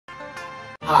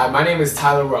Hi, my name is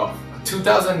Tyler Rowe, a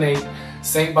 2008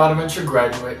 St. Bonaventure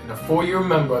graduate and a 4-year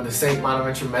member of the St.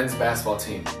 Bonaventure men's basketball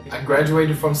team. I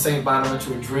graduated from St. Bonaventure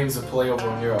with dreams to play over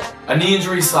in Europe. A knee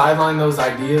injury sidelined those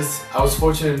ideas. I was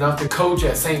fortunate enough to coach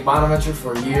at St. Bonaventure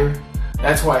for a year.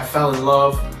 That's where I fell in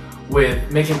love with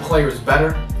making players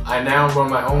better. I now run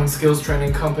my own skills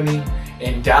training company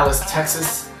in Dallas,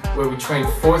 Texas, where we train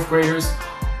 4th graders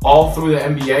all through the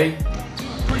NBA.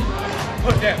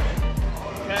 Put down.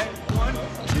 Okay, 1, 2.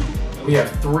 We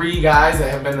have 3 guys that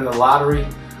have been in the lottery: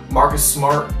 Marcus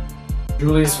Smart,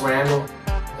 Julius Randle,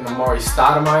 and Amari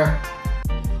Stoudemire.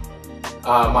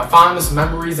 My fondest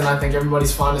memories, and I think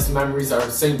everybody's fondest memories, are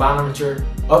St. Bonaventure,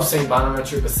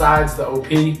 besides the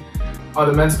OP, are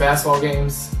the men's basketball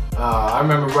games. I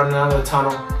remember running out of the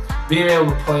tunnel, being able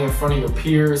to play in front of your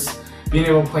peers, being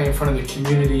able to play in front of the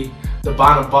community, the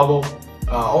Bona bubble,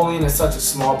 only in such a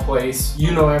small place.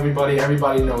 You know everybody,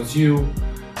 everybody knows you.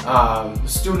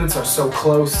 Students are so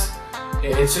close.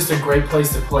 It's just a great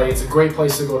place to play. It's a great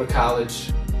place to go to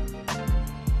college.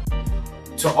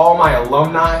 To all my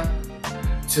alumni,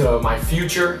 to my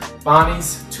future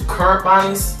Bonnies, to current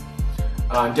Bonnies,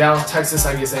 in Dallas, Texas,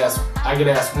 I get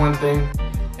asked one thing,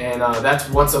 and that's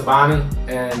what's a Bonnie?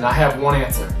 And I have one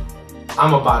answer: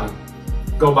 I'm a Bonnie.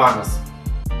 Go Bonnies.